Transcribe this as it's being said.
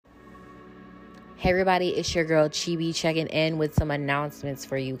Hey everybody, it's your girl Chibi checking in with some announcements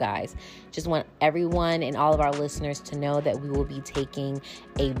for you guys. Just want everyone and all of our listeners to know that we will be taking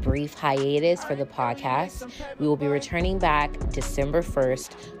a brief hiatus for the podcast. We will be returning back December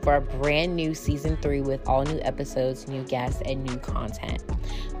 1st for a brand new season 3 with all new episodes, new guests, and new content.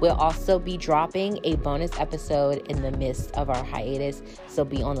 We'll also be dropping a bonus episode in the midst of our hiatus, so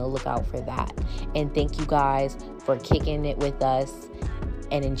be on the lookout for that. And thank you guys for kicking it with us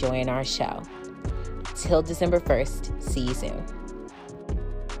and enjoying our show. Till December 1st, see you soon.